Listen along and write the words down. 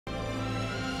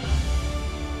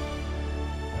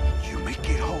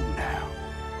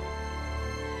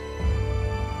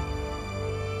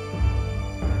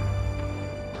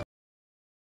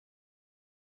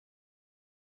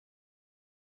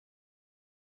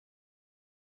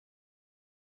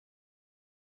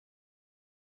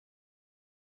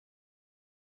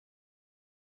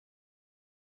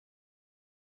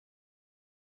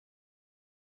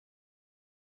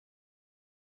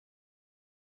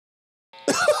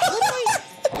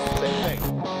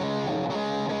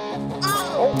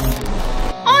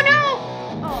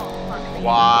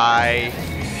Why?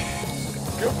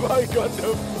 Goodbye,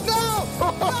 Gundam. No!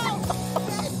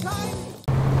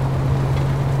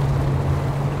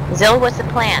 Zill, what's the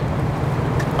plan?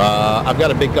 I've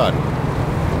got a big gun.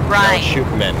 Right. I'll shoot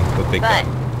men with big But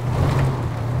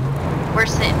gun. we're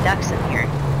sitting ducks in here.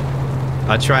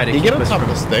 I'll try to You keep get on us top from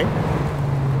of this thing?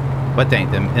 What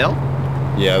thing? Them hill?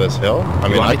 Yeah, this hill. I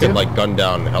mean, want I me could to? like gun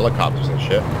down helicopters and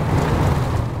shit.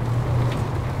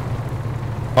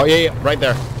 Oh yeah, right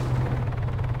there.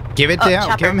 Give it Oh, to him.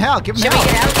 chopper. Give him hell. Give him Should we hell.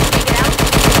 get out? Should we get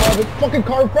out? Oh, the fucking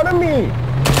car in front of me!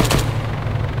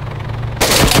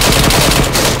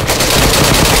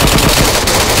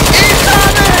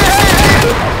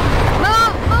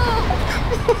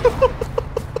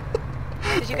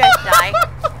 Did you guys die?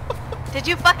 Did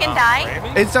you fucking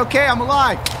die? It's okay. I'm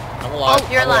alive. I'm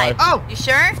alive. You're I'm alive. Oh. You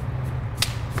sure?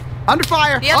 Under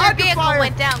fire. The other Under vehicle fire.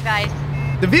 went down, guys.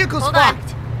 The vehicle's Hold on.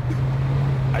 fucked.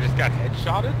 I just got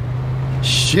headshotted?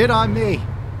 Shit on me.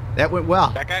 That went well.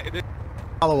 That guy...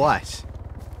 Follow us.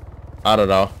 I don't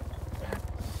know.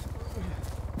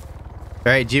 All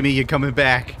right, Jimmy, you're coming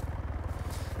back.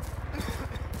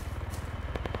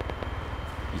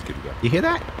 He's good to go. You hear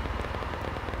that?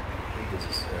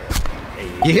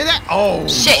 You hear that? Oh,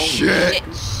 Shit. shit.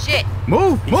 Shit.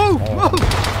 Move, move, move.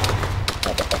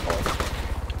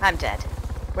 I'm dead.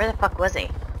 Where the fuck was he?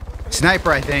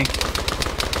 Sniper, I think.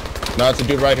 No, it's a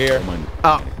dude right here.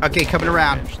 Oh, okay, coming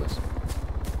around.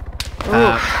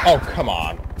 Oh, come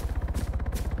on.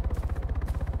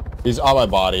 He's on my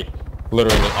body.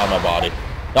 Literally on my body.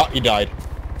 Oh, he died.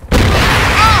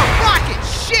 Oh, rocket!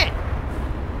 Shit!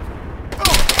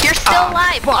 You're still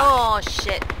alive. fuck. Oh,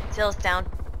 shit. Zill's down.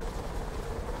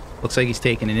 Looks like he's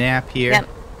taking a nap here. Yep.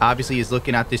 Obviously, he's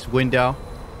looking out this window.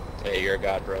 Hey, you're a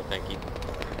god, bro. Thank you.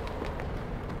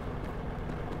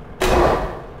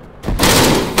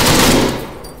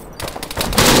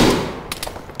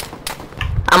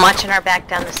 I'm watching our back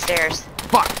down the stairs.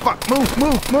 Fuck, fuck, move,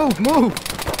 move, move, move.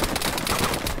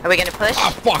 Are we gonna push? Ah,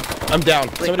 fuck. I'm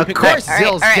down. Somebody Of pick course, me up. All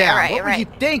right, Zill's all right, down. all right, What all were you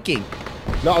right. thinking?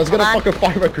 No, I was gonna Hold on. fucking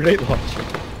fire my grenade launcher.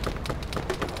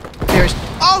 There's.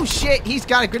 Oh shit! He's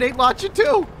got a grenade launcher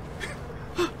too.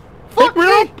 Fuck me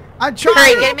me! up. I'm trying.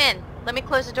 Hurry, get him in. Let me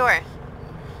close the door.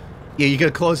 Yeah, you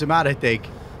gotta close him out, I think.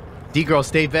 D-girl,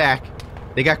 stay back.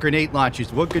 They got grenade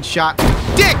launchers. One good shot.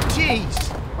 Dick,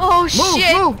 jeez! Oh, Move,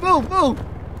 shit. move, move, move!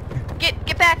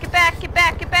 Get back, get back, get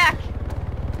back, get back.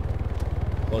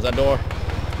 Close that door.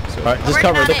 Alright, just working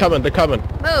cover. on They're it. coming. They're coming.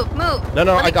 Move, move. No,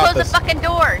 no, Let me I got close this. the fucking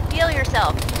door. Heal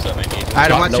yourself. So I need. I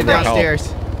don't Got want no you more help.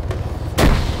 downstairs.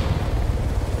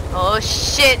 Oh,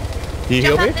 shit. Can you Jump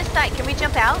heal out me? this side. Can we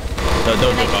jump out? No,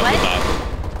 don't Nice, do what?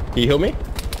 that. Can you heal me?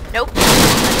 Nope.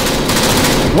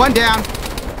 One down.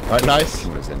 Alright, nice.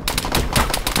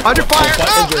 Under fire. quite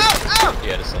Oh, injured. oh, oh!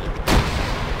 Yeah, just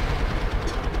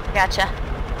Gotcha.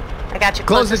 I got you.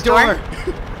 Close the this door.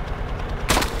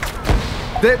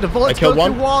 The bullets I killed go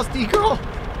through one. walls, D-girl.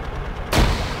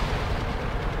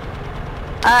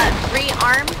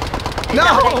 Rearm. Is No!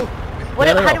 that what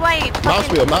No, no, how no. do I Mouse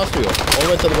fucking... wheel, mouse wheel. All the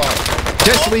way to the bottom.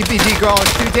 Just leave me, D-girl.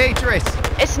 It's too dangerous.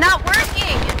 It's not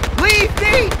working. Leave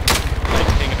me!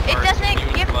 It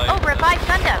doesn't give... Oh, revive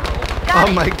Gundam. Got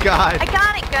Oh it. my god. I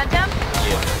got it, Gundam.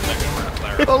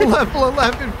 Oh, level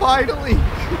 11, finally.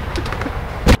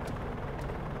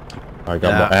 I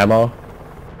got more ammo.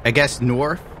 I guess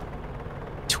north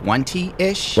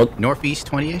 20-ish? Look. Northeast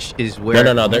 20-ish is where...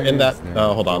 No. They're in that.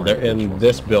 Hold on. They're in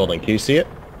this building. Can you see it?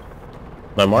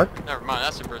 My mark? Never mind.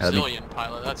 That's a Brazilian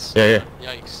pilot. That's Yeah.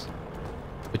 Yikes.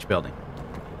 Which building?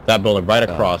 That building right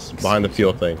across, behind the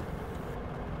fuel thing.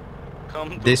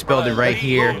 This building right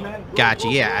here. Gotcha,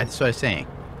 yeah, that's what I was saying.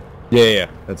 Yeah.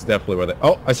 That's definitely where they.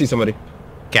 Oh, I see somebody.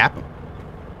 Cap him.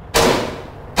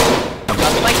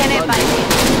 Why can't I buy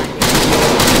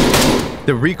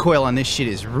The recoil on this shit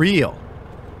is real.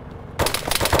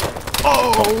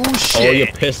 Oh, shit. Oh, you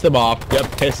pissed them off. You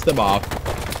pissed them off.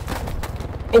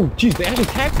 Oh, jeez, they actually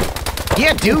attacked me.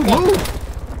 Yeah, dude, move.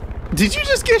 Did you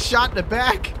just get shot in the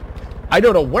back? I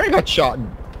don't know where I got shot.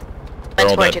 They're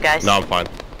all towards dead. you guys. No, I'm fine.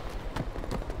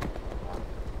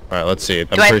 All right, let's see. I'm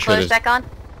Do I have pretty sure clothes there's. back on?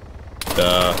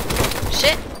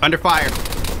 Shit. Under fire.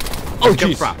 Oh, Where'd it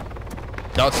come jeez. from?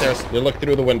 Downstairs. You look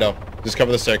through the window. Just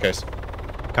cover the staircase.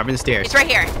 Cover the stairs. He's right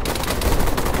here.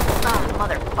 Oh,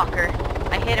 motherfucker.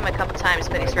 I hit him a couple times,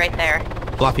 but he's right there.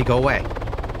 Fluffy, go away.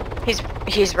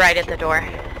 He's right at the door.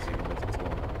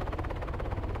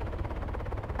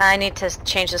 I need to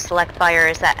change the select fire.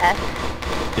 Is that F?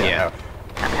 Yeah.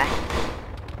 Okay.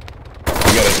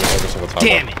 You gotta do it every single time.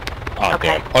 Damn it. Oh,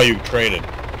 Okay. damn. Oh, you traded.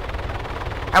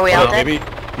 Are we all Well, dead?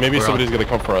 maybe We're somebody's gonna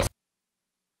come for us.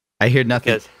 I hear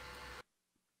nothing.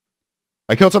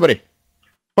 I killed somebody.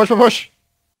 Push, push, push.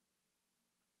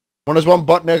 When there's one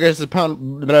butt nigga, it's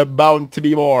bound to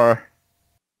be more.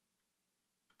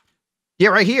 Yeah,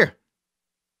 right here.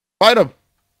 Fight him.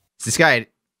 It's this guy.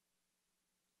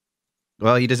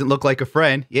 Well, he doesn't look like a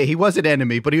friend. Yeah, he was an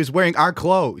enemy, but he was wearing our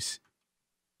clothes.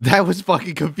 That was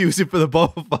fucking confusing for the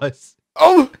both of us.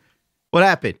 Oh! What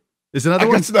happened? There's another I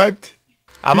one? got sniped.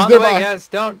 I'm He's on the nearby. way, guys.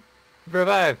 Don't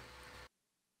revive.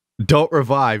 Don't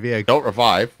revive, yeah. Don't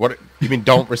revive? What? You mean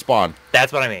don't respawn?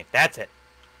 That's what I mean. That's it.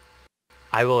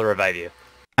 I will revive you.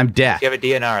 I'm dead. If you have a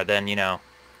DNR, then, you know.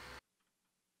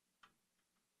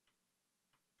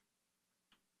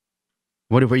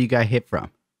 Where you got hit from?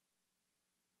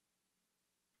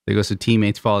 There goes some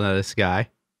teammates falling out of the sky.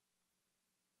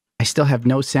 I still have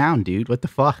no sound, dude. What the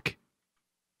fuck?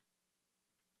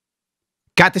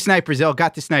 Got the sniper, Zill.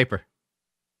 Got the sniper.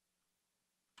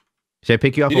 Should I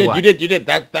pick you up or what? You did.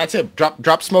 That's it.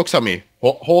 Drop smokes on me.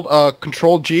 Hold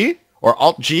Control G or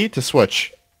Alt G to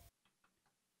switch.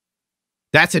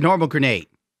 That's a normal grenade.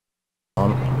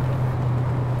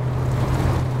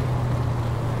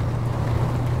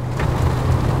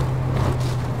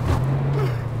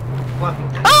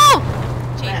 Oh!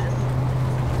 Jesus.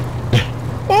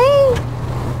 Oh!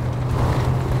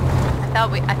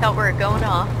 I thought we were going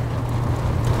off.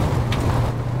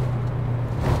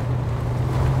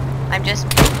 I'm just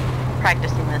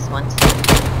practicing this once.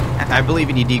 Okay. I believe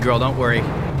in you, D-Girl. Don't worry.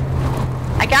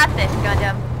 I got this,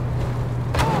 Gundam.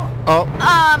 Oh.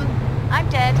 I'm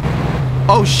dead.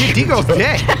 Oh, shit. D-Girl's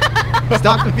dead.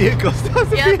 Stop the vehicle. Stop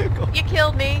the Yep, vehicle. you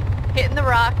killed me. Hitting the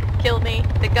rock killed me.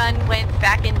 The gun went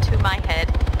back into my head.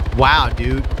 Wow,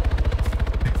 dude.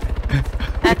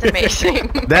 That's amazing.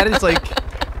 That is like...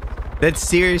 That's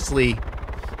seriously...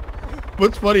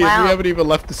 What's funny is Wow. we haven't even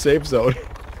left the safe zone.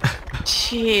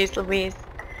 Jeez Louise.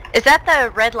 Is that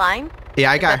the red line?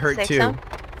 Yeah, I Is got that the hurt safe too. zone?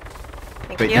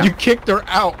 Thank But you. You kicked her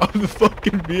out of the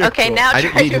fucking vehicle. Okay, now I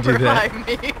didn't try need to to do that. revive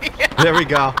me. There we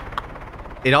go.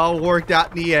 It all worked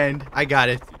out in the end. I got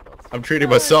it. I'm treating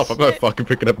myself. I'm not fucking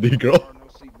picking up the girl.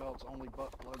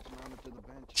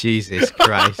 Jesus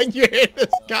Christ. You hit this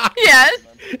guy. Yes.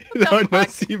 There are no fuck?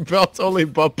 seatbelts, only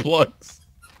butt plugs.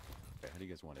 How do you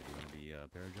guys want it? Do you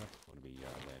want to be parajumped? Want to be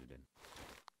landed in?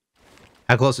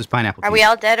 How close is Pineapple? Are to we you?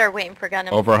 all dead or waiting for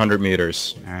Gundam? Over 100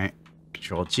 meters. All right.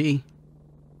 Control G.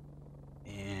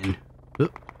 And...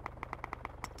 Oop.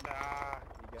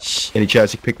 Shh. Any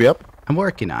chance you can pick me up? I'm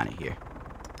working on it here.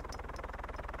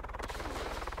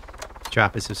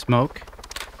 Drop us some smoke.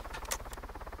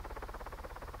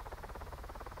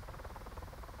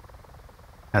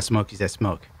 How smoky is that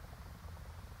smoke?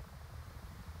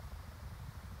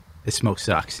 This smoke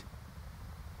sucks.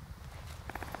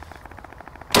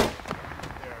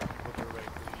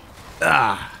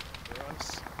 Ah.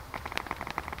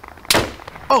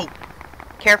 Oh!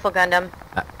 Careful, Gundam.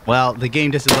 Well, the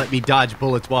game doesn't let me dodge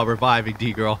bullets while reviving,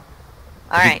 D-Girl.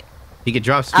 Alright. You can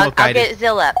drop I'll smoke items. get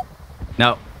Zill up.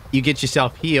 No, you get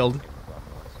yourself healed.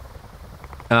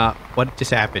 What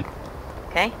just happened?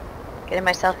 Okay. Getting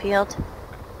myself healed.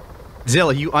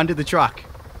 Zilla, you under the truck?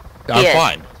 I'm Yes.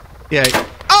 fine. Yeah.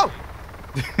 Oh!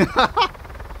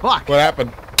 Fuck. What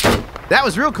happened? That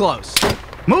was real close.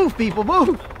 Move, people,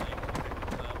 move!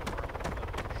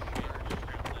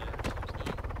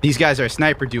 These guys are a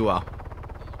sniper duo.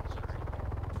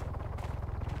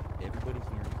 Everybody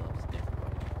here loves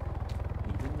everybody.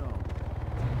 Even though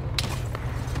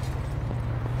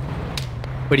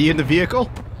But are you in the vehicle?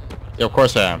 Yeah, of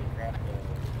course I am.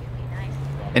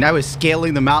 And I was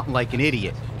scaling the mountain like an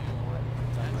idiot.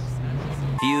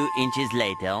 Few inches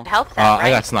later. Help that, right? I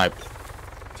got sniped.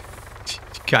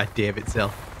 God damn it,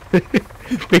 Zill.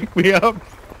 Pick me up.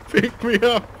 Pick me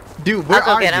up. Dude, where I'll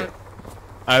go are get you? him.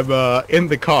 I'm in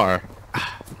the car.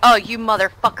 Oh, you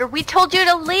motherfucker. We told you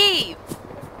to leave.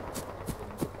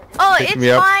 Oh, Pick it's me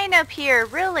up. fine up here,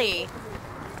 really.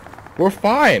 We're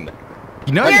fine.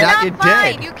 No, You're you're not. not You're fine.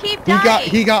 dead. You keep He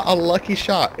dying. got a lucky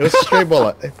shot. It was a stray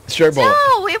bullet. Stray bullet.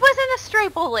 No, it wasn't a stray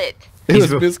bullet. It He's-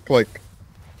 was misclick.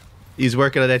 He's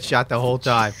working on that shot the whole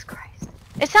time. Jesus Christ.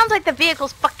 It sounds like the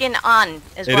vehicle's fucking on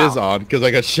as It well. is on because I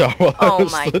got shot while I Oh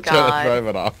was my still trying God. to drive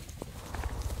it off.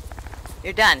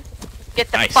 You're done.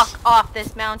 Get the Nice. fuck off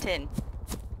this mountain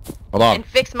Hold on. and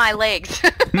fix my legs.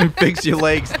 Fix your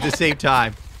legs at the same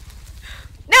time.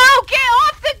 No, get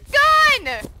off the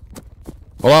gun!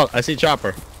 Hold on. I see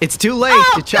Chopper. It's too late.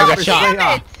 Oh, The chopper's shot. way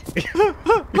damn off.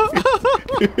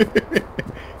 it!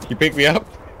 You pick me up?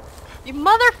 You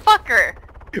motherfucker!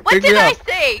 What Pick me did I up.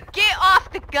 say? Get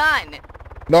off the gun!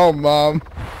 No, Mom.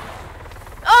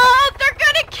 Oh, they're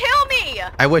gonna kill me!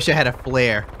 I wish I had a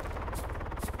flare.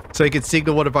 So he can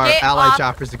signal one of our Get allied off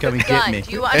choppers to the come and gun. get me.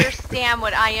 Do you understand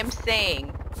what I am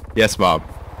saying? Yes, Mom.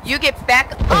 You get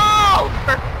back. Oh,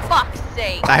 for fuck's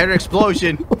sake! I heard an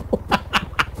explosion.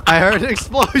 I heard an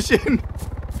explosion.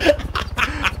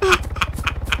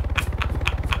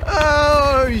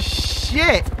 Oh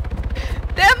shit!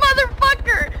 That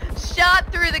motherfucker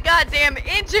shot through the goddamn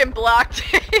engine block to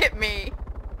hit me.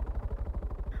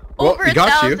 Well, Over he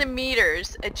got you. 1,000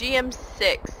 meters, a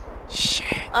GM6. Shit.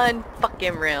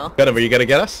 Unfucking real. Gundam, are you gonna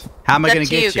get us? How am I It's gonna up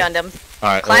to get you, you? Gundam.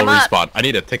 Alright, Climb I'll up. respawn. I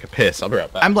need to take a piss. I'll be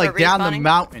right back. I'm like For down the respawning?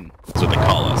 mountain. That's what they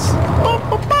call us.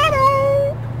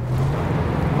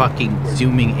 Fucking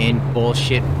zooming in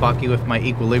bullshit, fucking with my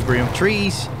equilibrium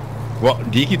trees. Well,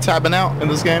 do you keep tabbing out in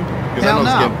this game? 'Cause Hell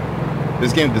I know no.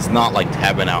 this game does not like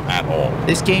tabbing out at all.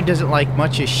 This game doesn't like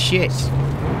much of shit.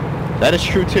 That is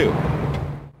true too.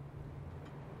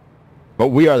 But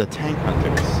we are the tank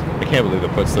hunters. I can't believe they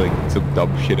put some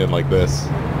dumb shit in like this.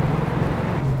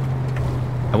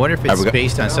 I wonder if it's we got-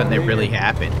 based on something that really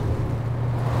happened.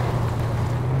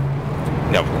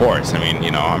 Yeah, of course. I mean, you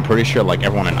know, I'm pretty sure like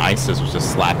everyone in ISIS was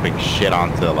just slapping shit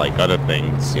onto like other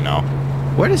things, you know.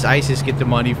 Where does ISIS get the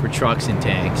money for trucks and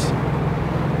tanks?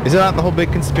 Isn't that the whole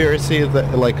big conspiracy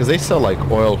that like, cause they sell like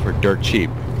oil for dirt cheap?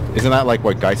 Isn't that like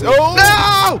what guys? Oh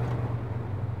No!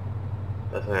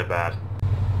 That's not bad.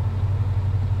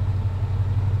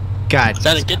 God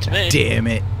That gets me. damn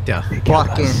it. The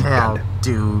fucking hell,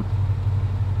 dude.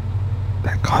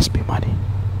 That cost me money.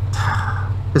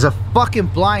 There's a fucking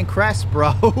blind crest,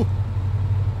 bro.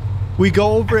 We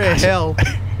go over a hill.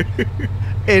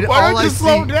 And Why all don't I you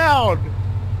slow see, down?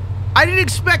 I didn't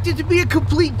expect it to be a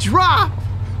complete drop.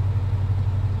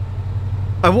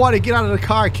 I want to get out of the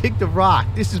car and kick the rock.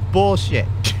 This is bullshit.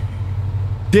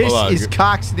 This Hold on. is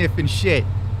cock sniffing shit.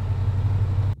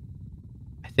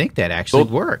 I think that actually So-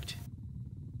 worked.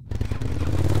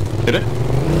 Did it?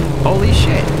 Holy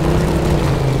shit.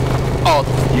 Oh,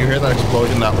 you hear that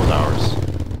explosion? That was ours.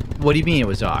 What do you mean it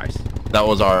was ours? That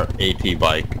was our AT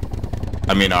bike.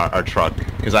 I mean our truck.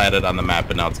 Because I had it on the map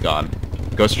and now it's gone.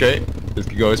 Go straight?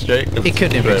 Just go straight? It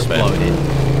couldn't have exploded.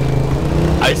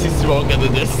 I see smoke in the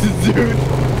distance, dude.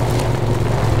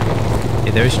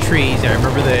 Yeah, there's trees. I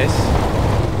remember this.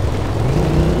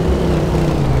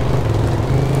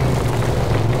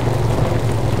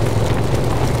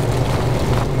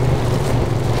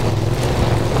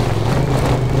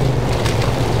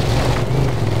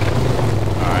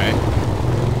 Alright.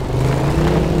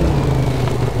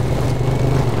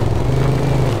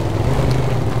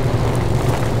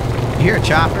 You hear a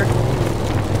chopper?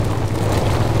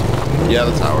 Yeah,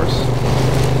 that's ours.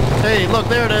 Hey, look,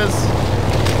 there it is.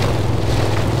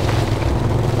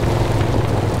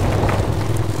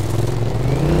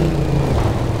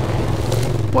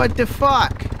 What the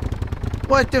fuck?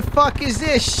 What the fuck is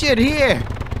this shit here?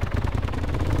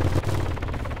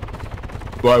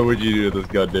 Why would you do this,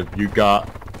 goddamn?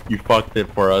 You fucked it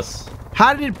for us.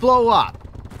 How did it blow up?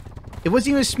 It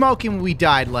wasn't even smoking when we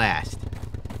died last.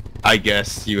 I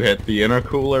guess you hit the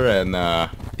intercooler and,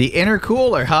 The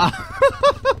intercooler, huh?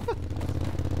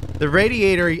 The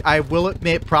radiator, I will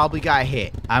admit, probably got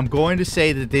hit. I'm going to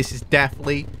say that this is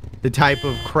definitely the type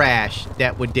of crash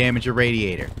that would damage a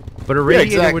radiator. But a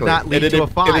radiator would not lead to a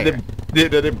fire.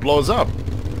 It blows up.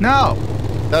 No,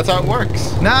 That's how it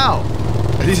works. no.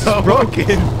 This is So-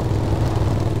 broken.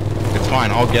 It's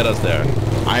fine. I'll get us there.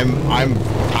 I'm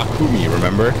Takumi.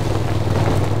 Remember?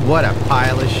 What a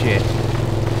pile of shit.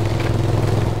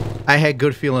 I had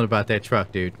good feeling about that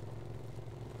truck, dude.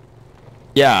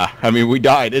 Yeah. I mean, we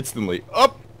died instantly.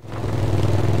 Up.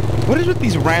 What is with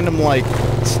these random like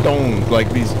stones,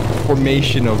 like these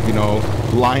formation of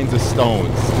lines of stones?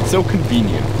 It's so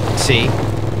convenient. See?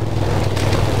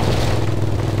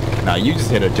 Now you just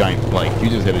hit a giant break.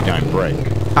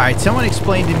 Alright, someone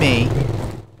explain to me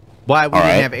why we All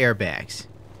didn't right. have airbags.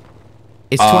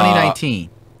 It's 2019.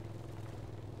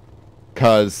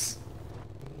 Cause,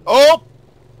 oh,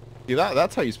 see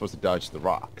that's how you're supposed to dodge the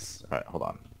rocks. All right, hold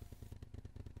on.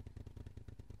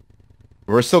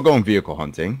 We're still going vehicle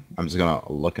hunting. I'm just gonna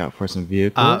look out for some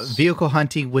vehicles. Vehicle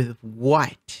hunting with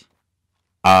what?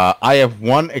 I have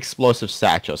one explosive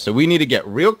satchel, so we need to get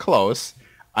real close.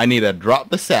 I need to drop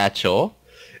the satchel,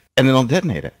 and then I'll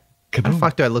detonate it. How the Kaboom.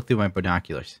 fuck do I look through my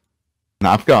binoculars?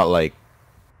 Now I've got like,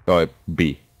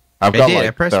 B. I've I got did. like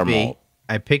I pressed thermal. B.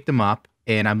 I picked them up,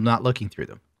 and I'm not looking through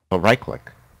them. Oh, right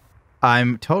click.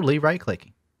 I'm totally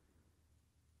right-clicking.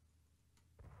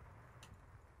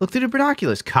 Look through the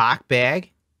binoculars. Cock,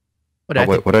 bag. What Oh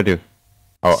wait, what'd I do?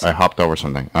 Oh, I hopped over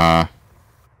something. I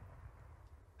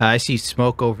see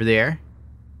smoke over there.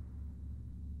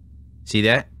 See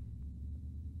that?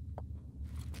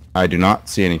 I do not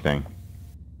see anything.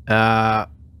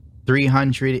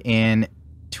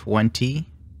 320.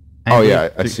 Oh yeah,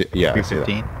 I see. Yeah, I see that.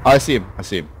 315. I see him. I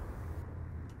see him.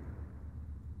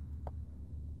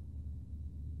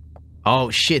 Oh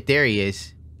shit, there he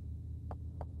is.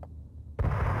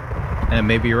 And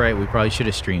maybe you're right, we probably should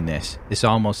have streamed this. This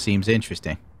almost seems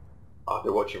interesting.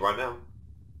 They're watching right now.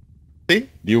 See?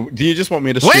 Do you just want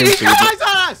me to stream? Wait, he guys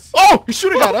on us! Oh, he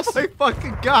should have got us. Oh my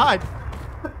fucking god!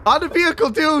 On the vehicle,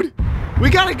 dude! We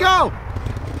gotta go!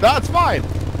 That's fine.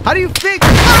 How do you fix?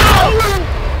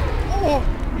 Oh,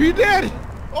 he did.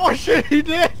 Oh shit, he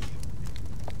did.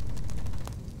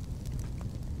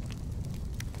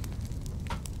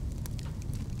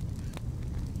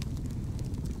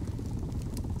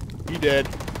 He did.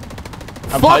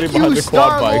 I'm hiding behind the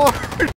quad bike.